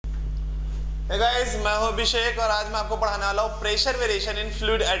Guys, मैं हूं अभिषेक और आज मैं आपको पढ़ाने वाला हूं pressure variation in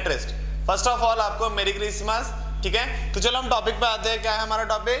fluid at rest. First of all आपको मेरी क्रिसमस। ठीक है, तो चलो हम टॉपिक पे आते हैं। क्या है हमारा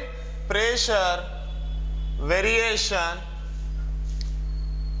topic? Pressure variation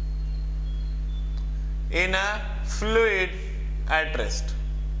in a fluid at rest.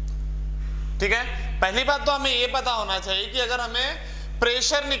 ठीक है, पहली बात तो हमें यह पता होना चाहिए कि अगर हमें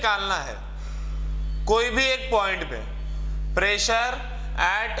प्रेशर निकालना है कोई भी एक पॉइंट पे, pressure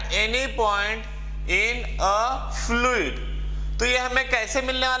at any point in a fluid, तो ये हमें कैसे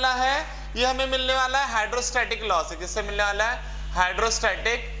मिलने वाला है? ये हमें मिलने वाला है हाइड्रोस्टैटिक लॉ से। किससे मिलने वाला है?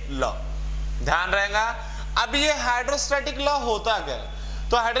 Hydrostatic law. ध्यान रहेगा। अब ये हाइड्रोस्टैटिक लॉ होता क्या है?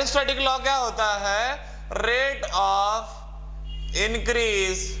 तो हाइड्रोस्टैटिक लॉ क्या होता है? Rate of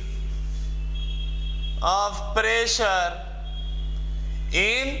increase of pressure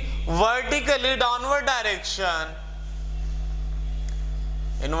in vertically downward direction,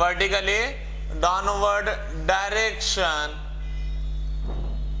 in vertically downward direction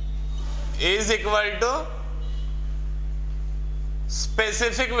is equal to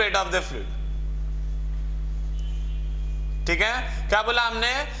specific weight of the fluid। ठीक है, क्या बोला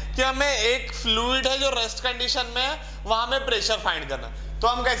हमने कि हमें एक फ्लूइड है जो रेस्ट कंडीशन में है, वहां में प्रेशर फाइंड करना। तो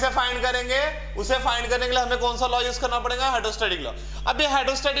हम कैसे फाइंड करेंगे? उसे फाइंड करने के लिए हमें कौन सा लॉ यूज करना पड़ेगा? Hydrostatic law. अब ये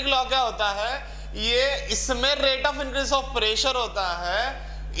हाइड्रोस्टैटिक लॉ क्या होता है? ये इसमें rate of increase of pressure होता है।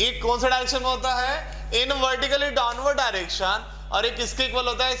 एक कौन सा डायरेक्शन में होता है? इन वर्टिकली डाउनवर्ड डायरेक्शन। और एक किसके इक्वल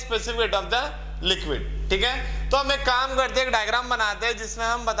होता है? Specific weight of the liquid. ठीक है, तो हम एक काम करते हैं, एक डायग्राम बनाते हैं जिसमें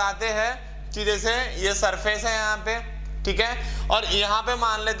हम बताते हैं कि जैसे ये सरफेस है यहाँ पे, ठीक है, और यहाँ पे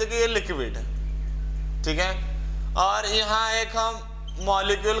मान लेते कि ये लिक्विड है, ठीक है, और यहाँ एक हम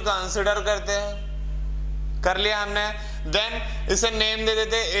मॉलिक्यूल कंसिडर करते हैं। कर लिया हमने। देन इसे नेम दे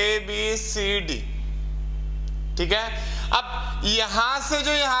देते ABCD। ठीक है, अब यहां से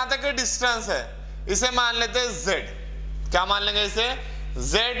जो यहां तक के डिस्टेंस है इसे मान लेते हैं Z। क्या मान लेंगे इसे?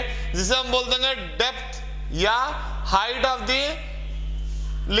 Z, जिसे हम बोल देंगे डेप्थ या height of the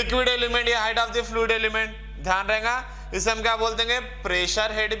liquid element या height of the fluid element. ध्यान रहेगा, इसे हम क्या बोल देंगे?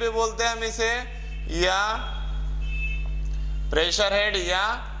 प्रेशर हेड भी बोलते हैं हम इसे, या प्रेशर हेड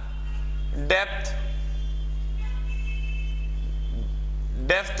या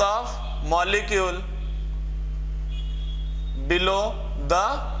depth of molecule below the,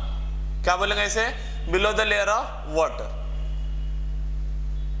 क्या बोलेंगे इसे? Below the layer of water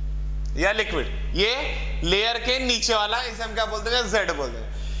या लिक्विड। ये लेयर के नीचे वाला, इसे हम क्या बोल देंगे? Z बोल देंगे।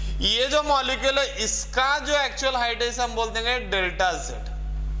 ये जो मॉलिक्यूल है इसका जो एक्चुअल हाइट है इसे हम बोल देंगे डेल्टा Z।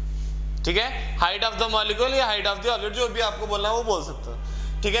 ठीक है, हाइट ऑफ द मॉलिक्यूल या हाइट ऑफ द ऑब्जेक्ट, जो भी आपको बोलना है वो बोल सकते हो।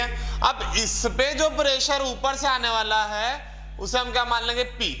 ठीक है, अब इस पे जो प्रेशर ऊपर से आने वाला है उसे हम क्या मान लेंगे?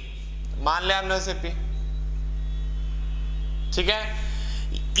 P। मान लिया हमने उसे P। ठीक है,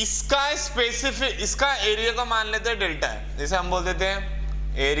 इसका स्पेसिफिक, इसका एरिया को मान लेते हैं डेल्टा है, जैसे हम बोल देते हैं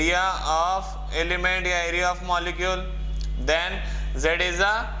एरिया ऑफ एलिमेंट या area of molecule. Then Z is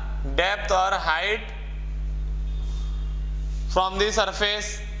a depth और हाइट फ्रॉम द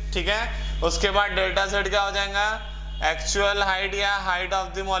सरफेस। ठीक है, उसके बाद डेल्टा Z क्या हो जाएगा? एक्चुअल हाइट या हाइट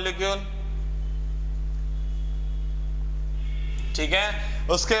ऑफ द मॉलिक्यूल। ठीक है,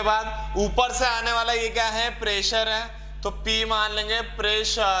 उसके बाद ऊपर से आने वाला ये क्या है? प्रेशर है, तो P मान लेंगे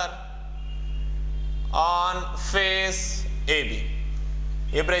प्रेशर ऑन फेस AB।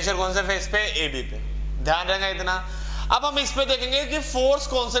 ये प्रेशर कौन से फेस पे? AB पे। ध्यान रहेगा इतना। अब हम इस पे देखेंगे कि फोर्स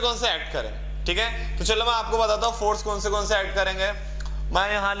कौन से ऐड करें। ठीक है, तो चलो मैं आपको बताता हूँ फोर्स कौन से ऐड करेंगे।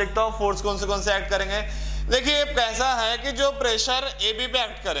 मैं यहाँ लिखता हूँ फोर्स कौन से ऐड करेंगे। देखिए कैसा है कि जो प्रेशर AB पे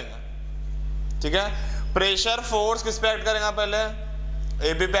एक्ट करेगा, ठीक है, प्रेशर फोर्स किस पे एक्ट करेगा? पहले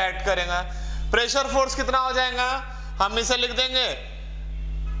AB पे एक्ट करेगा। प्रेशर फोर्स कितना हो जाएगा? हम इसे लिख देंगे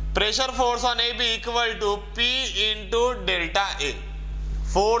pressure force on AB equal to P into delta A।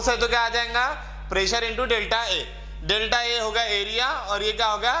 Force है तो क्या आ जाएगा? Pressure into delta A। Delta A होगा एरिया और ये क्या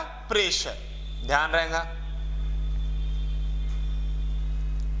होगा? प्रेशर। ध्यान रहेगा,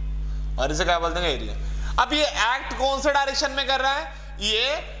 और इसे क्या बोलते हैं? एरिया। अब ये एक्ट कौन से डायरेक्शन में कर रहा है?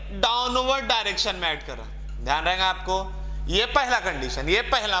 ये डाउनवर्ड डायरेक्शन में एक्ट कर रहा है। ध्यान रहेगा आपको। ये पहला कंडीशन, ये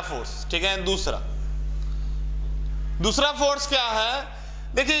पहला फोर्स। ठीक है, दूसरा फोर्स क्या है?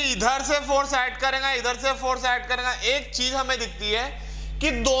 देखिए इधर से फोर्स ऐड करेगा, इधर से फोर्स ऐड करेगा। एक चीज हमें दिखती है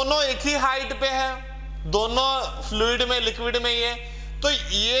कि दोनों एक ही हाइट पे है, दोनों फ्लूइड में, लिक्विड में। ये तो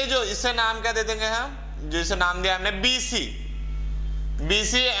ये जो इसे नाम क्या दे देंगे हम? जो इसे नाम दिया हमने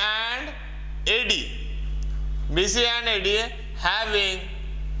BC and AD having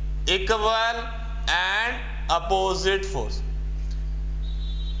equal and opposite force.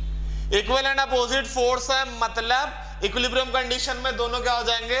 Equal and opposite force है, मतलब इक्विलिब्रियम कंडीशन में दोनों क्या हो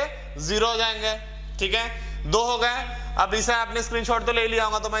जाएंगे, जीरो हो जाएंगे। ठीक है, दो हो गए। अब इसे आपने स्क्रीनशॉट तो ले लिया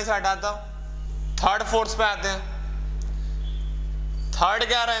होगा, तो मैं इसे हटाता हूं। थर्ड फोर्स पे आते हैं। थर्ड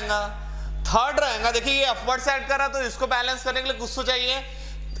क्या रहेगा, थर्ड रहेगा, देखिए ये अपवर्ड से एक्ट कर रहा है तो इसको बैलेंस करने के लिए कुछ तो चाहिए,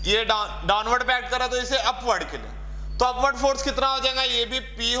 ये डाउनवर्ड पे एक्ट कर रहा है तो इसे अपवर्ड के लिए, तो अपवर्ड फोर्स कितना हो जाएगा, ये भी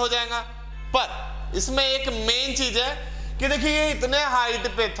P हो जाएगा। पर इसमें एक मेन चीज है कि देखिए ये इतने हाइट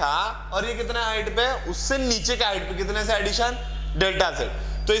पे था और ये कितने हाइट पे, उससे नीचे के हाइट पे कितने से एडिशन, डेल्टा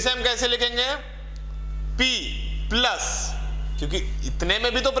जेड। तो इसे हम कैसे लिखेंगे, P प्लस, क्योंकि इतने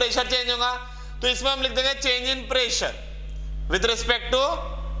में भी तो प्रेशर चेंज होगा, तो इसमें हम लिख देंगे change in pressure with respect to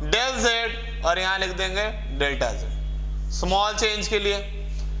del Z, और यहां लिख देंगे डेल्टा जेड, स्मॉल चेंज के लिए।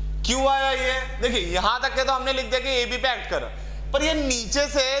 क्यों आया ये, देखिए यहां तक के तो हमने लिख दिया कि ए बी पे एक्ट कर रहा है, पर ये नीचे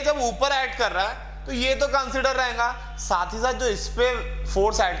से जब ऊपर एक्ट कर रहा है तो ये तो कंसीडर रहेगा, साथ ही साथ जो इस पे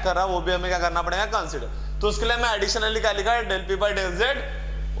फोर्स एक्ट कर रहा है वो भी हमें क्या करना पड़ेगा, कंसीडर। तो उसके लिए मैं एडिशनली क्या लिखा है, del P by del Z,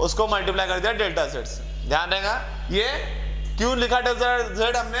 उसको मल्टीप्लाई कर दिया डेल्टा जेड से। ध्यान रहेगा, ये क्यों लिखा डेल्टा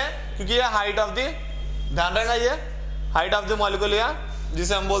जेड हमने, क्योंकि ये हाइट ऑफ द, ध्यान रहेगा ये हाइट ऑफ द मॉलिक्यूल, या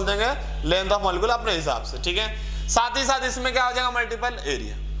जिसे हम बोल देंगे लेंथ ऑफ मॉलिक्यूल अपने हिसाब से। ठीक है, साथ ही साथ इसमें क्या हो जाएगा, मल्टीपल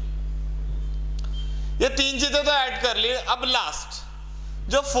एरिया। ये तीन चीजें तो ऐड कर ली। अब लास्ट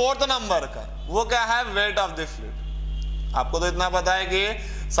जो फोर्थ नंबर का, वो क्या है, वेट ऑफ द फ्लूइड। आपको तो इतना पता है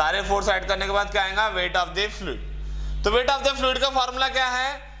कि सारे फोर्स ऐड करने के बाद क्या आएगा, वेट ऑफ द फ्लूइड। तो वेट ऑफ द फ्लूइड का फॉर्मूला क्या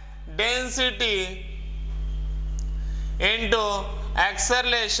है, density into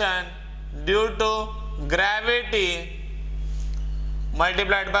acceleration due to gravity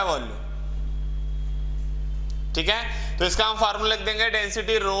multiplied by volume. ठीक है, तो इसका हम फॉर्मूला लिख देंगे,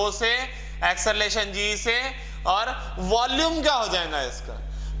 डेंसिटी रो से, एक्सेलरेशन जी से, और वॉल्यूम क्या हो जाएगा इसका,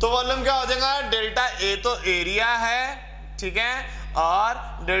 तो वॉल्यूम क्या हो जाएगा, डेल्टा ए तो एरिया है, ठीक है,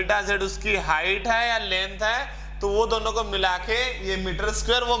 और डेल्टा जेड उसकी हाइट है या लेंथ है, तो वो दोनों को मिला के ये मीटर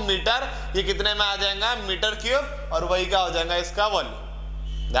स्क्वायर, वो मीटर, ये कितने में आ जाएगा, मीटर क्यूब, और वही क्या हो जाएगा इसका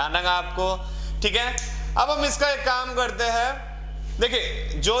वॉल्यूम। ध्यान रखना आपको। ठीक है, अब हम इसका एक काम करते हैं,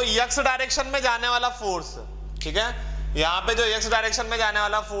 देखिए जो एक्स डायरेक्शन में जाने वाला फोर्स, ठीक है, यहाँ पे जो एक्स डायरेक्शन में जाने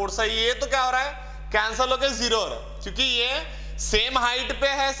वाला फोर्स है, ये तो क्या हो रहा है, कैंसल होकर जीरो हो रहा है, क्योंकि ये सेम हाइट पे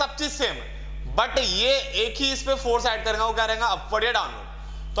है, सब चीज सेम है, बट ये एक ही इस पे फोर्स ऐड करेगा, वो क्या रहेगा, अपवर्ड या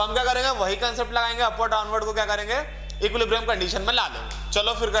डाउनवर्ड। तो हम क्या करेंगे, वही कंसेप्ट लगाएंगे, अपवर्ड डाउनवर्ड को क्या करेंगे, इक्विलिब्रियम कंडीशन में ला लेंगे।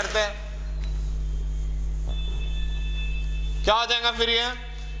 चलो फिर करते हैं, क्या हो जाएगा फिर,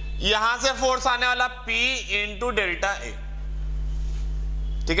 ये यहां से फोर्स आने वाला P इंटू डेल्टा ए।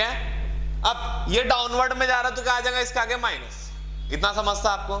 ठीक है, अब ये डाउनवर्ड में जा रहा तो क्या आ जाएगा, इसके आगे माइनस, इतना समझता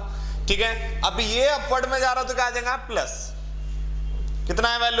आपको। ठीक है, अब ये अपवर्ड में जा रहा तो क्या आ जाएगा, प्लस, कितना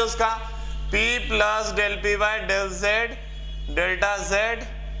है वैल्यू उसका, P plus del P bye del Z delta Z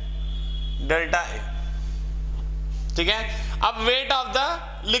delta A. ठीक है, अब weight of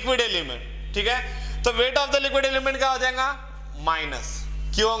the liquid element, ठीक है, तो weight of the liquid element क्या हो जाएगा, माइनस।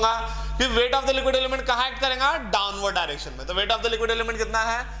 क्यों होगा, क्योंकि weight of the liquid element कहां एक्ट करेगा, डाउनवर्ड डायरेक्शन में। तो weight of the liquid element कितना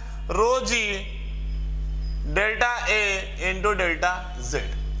है, रो जी delta A into delta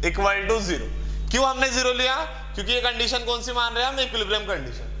Z equal to zero. क्यों हमने जीरो लिया, क्योंकि ये कंडीशन कौन सी मान रहे हैं हम, इक्विलिब्रियम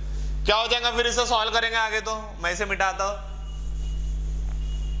कंडीशन। क्या हो जाएगा फिर, इसे सॉल्व करेंगे आगे, तो मैं इसे मिटाता हूं,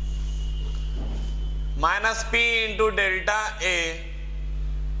 minus P into delta A.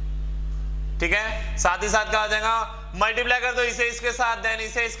 ठीक है, साथ ही साथ क्या हो जाएगा, मल्टीप्लाई कर दो इसे इसके साथ, देन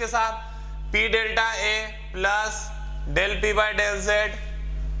इसे इसके साथ, P delta A plus del P bye del Z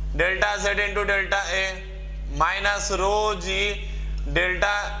delta Z into delta A minus rho ji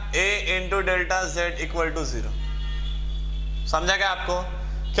delta A into delta Z equal to zero. समझा क्या आपको,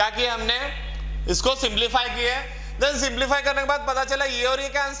 क्या किया हमने, इसको सिंप्लीफाई किए, देन सिंप्लीफाई करने के बाद पता चला ये और ये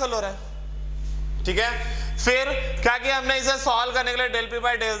कैंसिल हो रहा है। ठीक है, फिर क्या किया हमने, इसे सॉल्व करने के लिए del P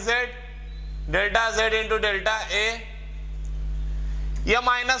bye del Z delta Z into delta A, या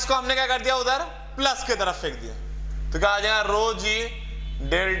माइनस को हमने क्या कर दिया, उधर प्लस की तरफ फेंक दिया, तो क्या आ जाएगा, रो जी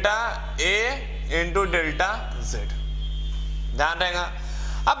delta A into delta Z. ध्यान रहेगा,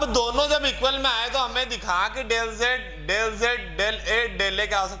 अब दोनों जब इक्वल में आए तो हमें दिखा कि डेल जेड डेल ए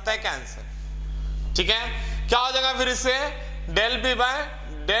क्या हो सकता है, कैंसिल। ठीक है, क्या हो जाएगा फिर इससे, del P bye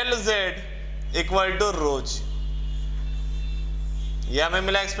del Z equal to रो जी, ये हमें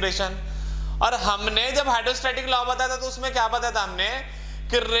मिला एक्सप्रेशन। और हमने जब हाइड्रोस्टैटिक लॉ बताया था तो उसमें क्या बताया था हमने,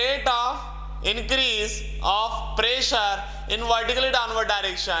 कि rate of increase of pressure in vertically downward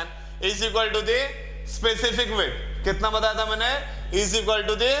direction is equal to the specific weight. कितना बताया था मैंने, is equal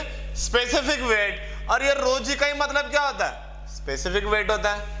to the specific weight. और ये रो जी का ही मतलब क्या होता है, स्पेसिफिक वेट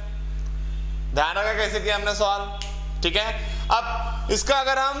होता है। ध्यान रखा कैसे किया हमने सॉल्व। ठीक है, अब इसका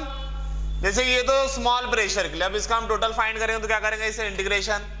अगर हम जैसे ये तो स्मॉल प्रेशर के लिए, अब इसका हम टोटल फाइंड करेंगे तो क्या करेंगे, इसे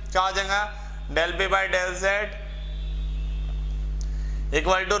इंटीग्रेशन क्या हो जाएगा, del P by del Z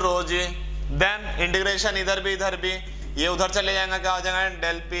equal to row ji, then integration इधर भी ये उधर चले जाएगा, क्या हो जाएगा,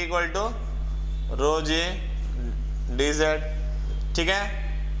 del P equal to row G D Z. ठीक है,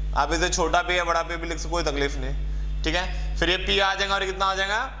 आप इसे छोटा पी या बड़ा पी भी लिख सकते, कोई तकलीफ नहीं। ठीक है, फिर ये पी आ जाएगा और कितना आ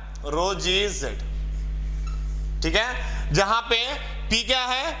जाएगा, रो जी जेड। ठीक है, जहां पे पी क्या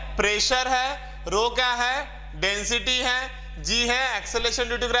है, प्रेशर है, रो क्या है, डेंसिटी है, जी है एक्सेलरेशन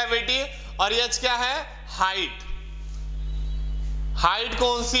ड्यू टू ग्रेविटी, और एच क्या है, हाइट। हाइट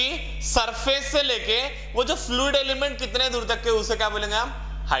कौन सी, सरफेस से लेके वो जो फ्लूइड एलिमेंट कितने दूर तक के, उसे क्या बोलेंगे हम,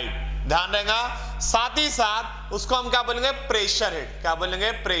 हाइट। ध्यान रहेगा, साथ ही साथ उसको हम क्या बोलेंगे, प्रेशर हेड। क्या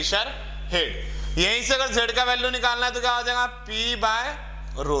बोलेंगे, प्रेशर हेड। यहीं से अगर जेड का वैल्यू निकालना है तो क्या हो जाएगा, पी बाय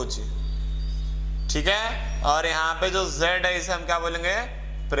रो जी। ठीक है, और यहां पे जो जेड है इसे हम क्या बोलेंगे,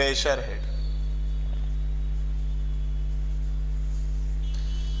 प्रेशर हेड।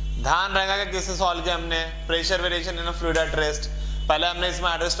 ध्यान रहेगा कि किससे सॉल्व किया हमने, pressure variation in a fluid at rest. पहले हमने इसमें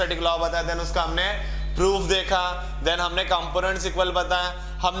हाइड्रोस्टैटिक लॉ बताया, देन उसका हमने प्रूफ देखा, देन हमने कंपोनेंट्स इक्वल बताया।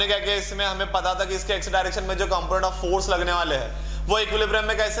 हमने क्या किया, इसमें हमें पता था कि इसके एक्स डायरेक्शन में जो कंपोनेंट ऑफ फोर्स लगने वाले हैं वो इक्विलिब्रियम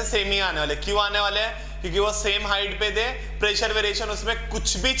में कैसे सेम ही आने वाले। क्यों आने वाले हैं, क्योंकि वो सेम हाइट पे थे, प्रेशर वेरिएशन उसमें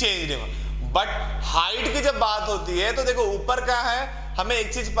कुछ भी चेंज नहीं हुआ। बट हाइट की जब बात होती है तो देखो ऊपर क्या है, हमें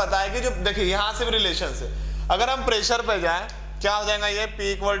एक चीज पता है कि जो देखिए यहां से भी रिलेशन से अगर हम प्रेशर पे जाए क्या हो जाएगा, ये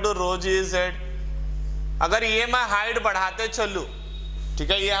P equal to row ji Z. अगर ये मैं हाइट बढ़ाते चलूं,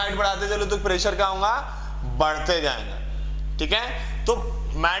 ठीक है, ये हाइट बढ़ाते चलूं तो प्रेशर क्या होगा, बढ़ते जाएगा। ठीक है, तो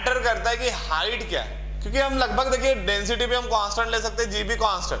मैटर करता है कि हाइट क्या है, क्योंकि हम लगभग देखिए डेंसिटी भी हम कांस्टेंट ले सकते हैं, जी भी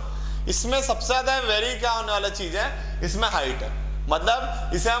कांस्टेंट। इसमें सबसे ज्यादा वेरी क्या होने वाला चीज है, इसमें हाइट है।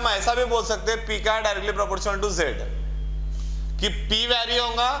 मतलब इसे हम ऐसा भी बोल सकते हैं, P का डायरेक्टली प्रोपोर्शनल टू Z, कि P वैरी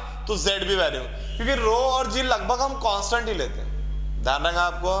होगा तो Z भी वैरी होगा, क्योंकि रो और जी लगभग हम कांस्टेंट ही लेते हैं। ध्यान रखना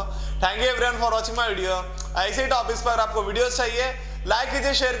आपको। Thank you everyone for watching my video. ऐसे ही टॉपिक्स पर आपको वीडियोस चाहिए, लाइक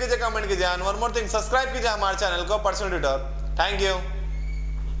कीजिए, शेयर कीजिए, कमेंट कीजिए, and one more thing, subscribe कीजिए हमारे चैनल को पर्सनल ट्यूटर। Thank you.